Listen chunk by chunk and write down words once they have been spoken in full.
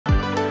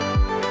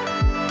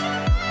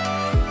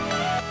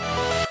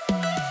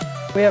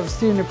We have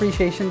Student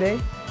Appreciation Day,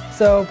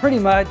 so pretty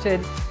much it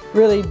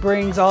really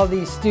brings all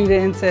these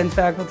students and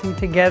faculty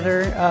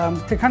together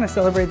to kind of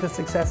celebrate the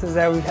successes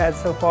that we've had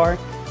so far.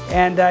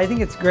 And I think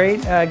it's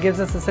great, gives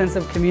us a sense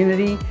of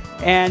community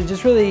and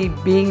just really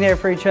being there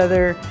for each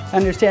other,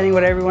 understanding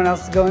what everyone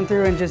else is going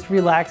through and just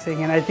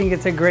relaxing. And I think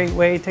it's a great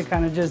way to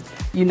kind of just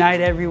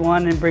unite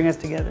everyone and bring us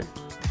together.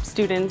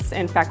 Students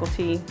and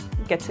faculty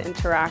get to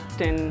interact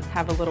and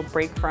have a little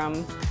break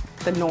from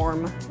the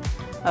norm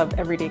of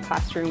everyday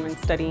classroom and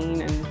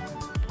studying and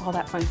all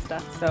that fun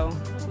stuff. So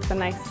it's a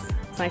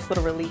nice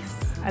little release.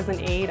 As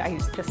an aide, I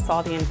just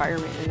saw the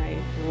environment and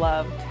I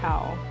loved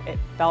how it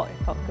felt. It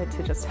felt good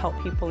to just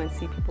help people and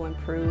see people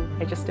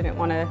improve. I just didn't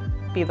want to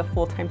be the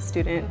full-time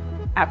student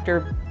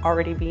after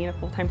already being a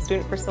full-time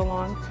student for so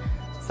long.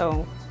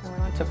 So I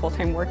went on to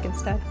full-time work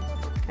instead,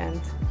 and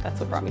that's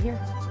what brought me here.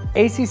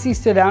 ACC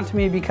stood out to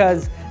me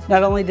because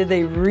not only did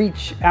they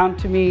reach out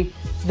to me,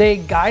 they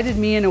guided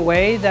me in a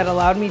way that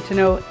allowed me to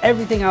know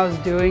everything I was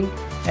doing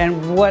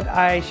and what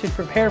I should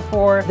prepare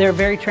for. They're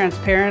very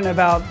transparent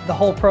about the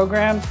whole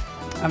program.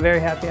 I'm very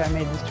happy I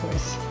made this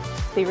choice.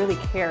 They really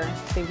care.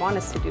 They want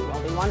us to do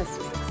well. They want us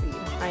to succeed.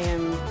 I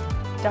am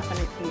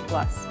definitely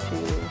blessed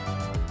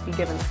to be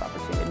given this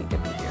opportunity to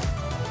be here.